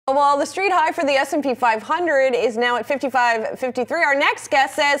Well, the street high for the S&P 500 is now at 55.53. Our next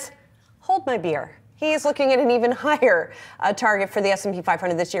guest says, hold my beer. He is looking at an even higher target for the S&P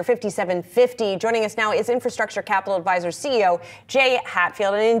 500 this year, 57.50. Joining us now is Infrastructure Capital Advisors CEO Jay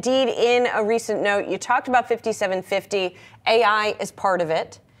Hatfield. And indeed, in a recent note, you talked about 57.50. AI is part of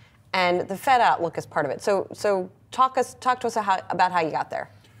it, and the Fed outlook is part of it. So talk to us about how you got there.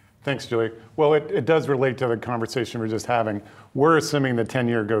 Thanks, Julie. Well, it does relate to the conversation we we're just having. We're assuming the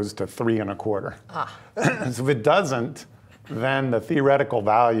 10-year goes to 3.25. So if it doesn't, then the theoretical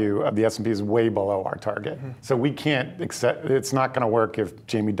value of the S&P is way below our target. Mm-hmm. So we can't accept, it's not going to work if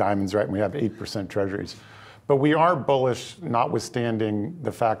Jamie Dimon's right and we have 8% treasuries. But we are bullish, notwithstanding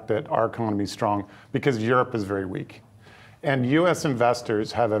the fact that our economy is strong, because Europe is very weak. And US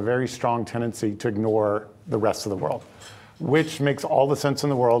investors have a very strong tendency to ignore the rest of the world, which makes all the sense in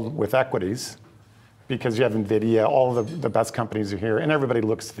the world with equities, because you have NVIDIA, all the best companies are here, and everybody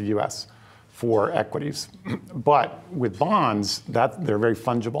looks to the US for equities. But with bonds, they're very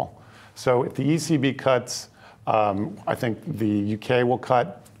fungible. So if the ECB cuts, I think the UK will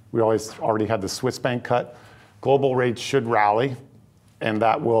cut. We already had the Swiss bank cut. Global rates should rally, and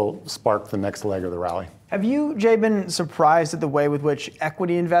that will spark the next leg of the rally. Have you, Jay, been surprised at the way with which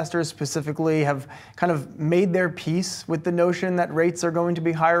equity investors specifically have kind of made their peace with the notion that rates are going to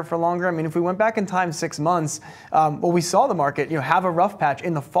be higher for longer? I mean, if we went back in time 6 months, we saw the market, have a rough patch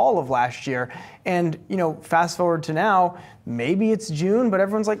in the fall of last year. And, fast forward to now, maybe it's June, but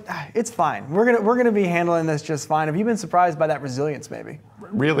everyone's like, it's fine. We're gonna be handling this just fine. Have you been surprised by that resilience, maybe?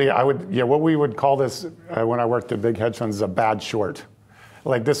 Really, what we would call this when I worked at big hedge funds is a bad short.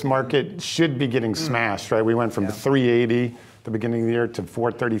 Like, this market should be getting smashed, right? We went from 380 at the beginning of the year to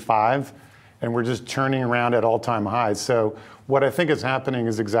 435, and we're just churning around at all-time highs. So what I think is happening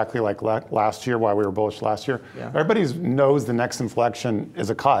is exactly like last year, why we were bullish last year. Yeah. Everybody knows the next inflection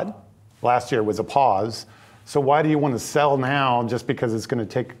is a cut. Last year was a pause. So why do you want to sell now just because it's going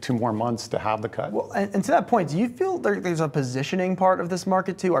to take 2 more months to have the cut? Well, and to that point, do you feel there's a positioning part of this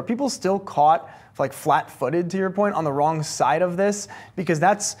market too? Are people still caught like flat-footed, to your point, on the wrong side of this? Because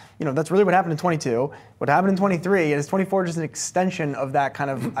that's really what happened in 22. What happened in 23, and is 24 just an extension of that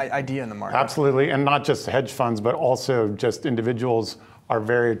kind of idea in the market? Absolutely, and not just hedge funds, but also just individuals are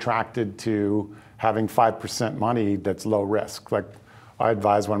very attracted to having 5% money that's low risk. Like, I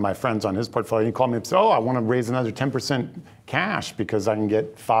advised one of my friends on his portfolio. He called me and said, I want to raise another 10% cash because I can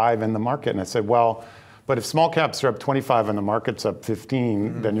get 5 in the market. And I said, well, but if small caps are up 25 and the market's up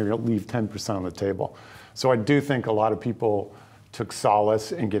 15, then you're going to leave 10% on the table. So I do think a lot of people took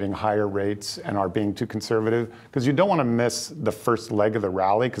solace in getting higher rates and are being too conservative, because you don't want to miss the first leg of the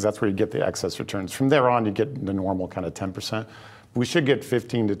rally, because that's where you get the excess returns. From there on, you get the normal kind of 10%. We should get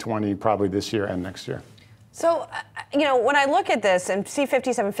 15 to 20 probably this year and next year. So, when I look at this and see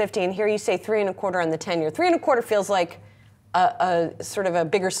 57.50, and here you say 3.25 on the 10-year, 3.25 feels like a sort of a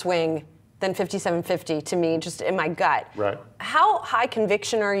bigger swing than 57.50 to me, just in my gut. Right. How high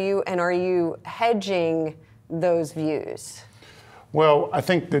conviction are you, and are you hedging those views? Well, I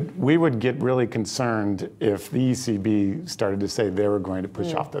think that we would get really concerned if the ECB started to say they were going to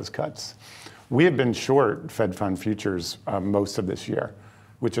push off those cuts. We have been short Fed fund futures most of this year,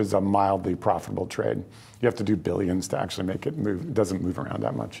 which is a mildly profitable trade. You have to do billions to actually make it move. It doesn't move around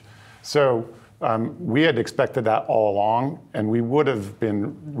that much. So we had expected that all along, and we would have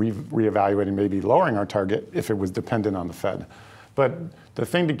been reevaluating, maybe lowering our target if it was dependent on the Fed. But the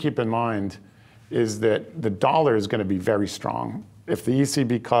thing to keep in mind is that the dollar is going to be very strong. If the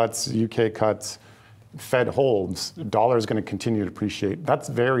ECB cuts, UK cuts, Fed holds, the dollar is going to continue to appreciate. That's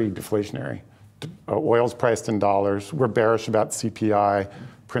very deflationary. Oil's priced in dollars. We're bearish about CPI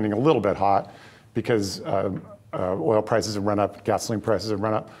printing a little bit hot because oil prices have run up, gasoline prices have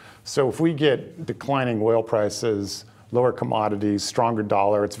run up. So if we get declining oil prices, lower commodities, stronger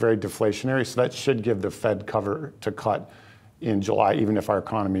dollar, it's very deflationary. So that should give the Fed cover to cut in July, even if our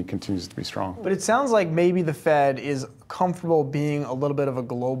economy continues to be strong. But it sounds like maybe the Fed is comfortable being a little bit of a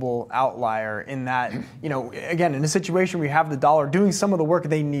global outlier in that, again, in a situation where you have the dollar doing some of the work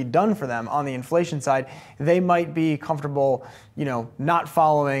they need done for them on the inflation side, they might be comfortable, not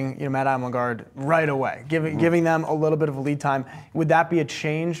following, Madame Lagarde right away, giving them a little bit of a lead time. Would that be a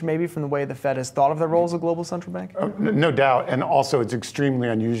change maybe from the way the Fed has thought of their role as a global central bank? No doubt. And also it's extremely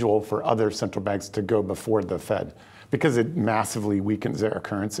unusual for other central banks to go before the Fed, because it massively weakens their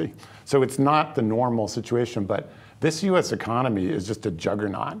currency. So it's not the normal situation, but this US economy is just a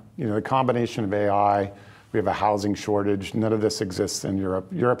juggernaut. The combination of AI, we have a housing shortage, none of this exists in Europe.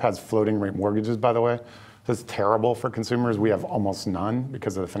 Europe has floating rate mortgages, by the way, So it's terrible for consumers. We have almost none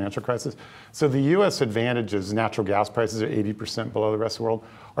because of the financial crisis. So the U.S. advantages, natural gas prices are 80% below the rest of the world,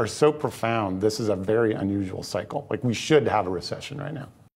 are so profound. This is a very unusual cycle. Like, we should have a recession right now.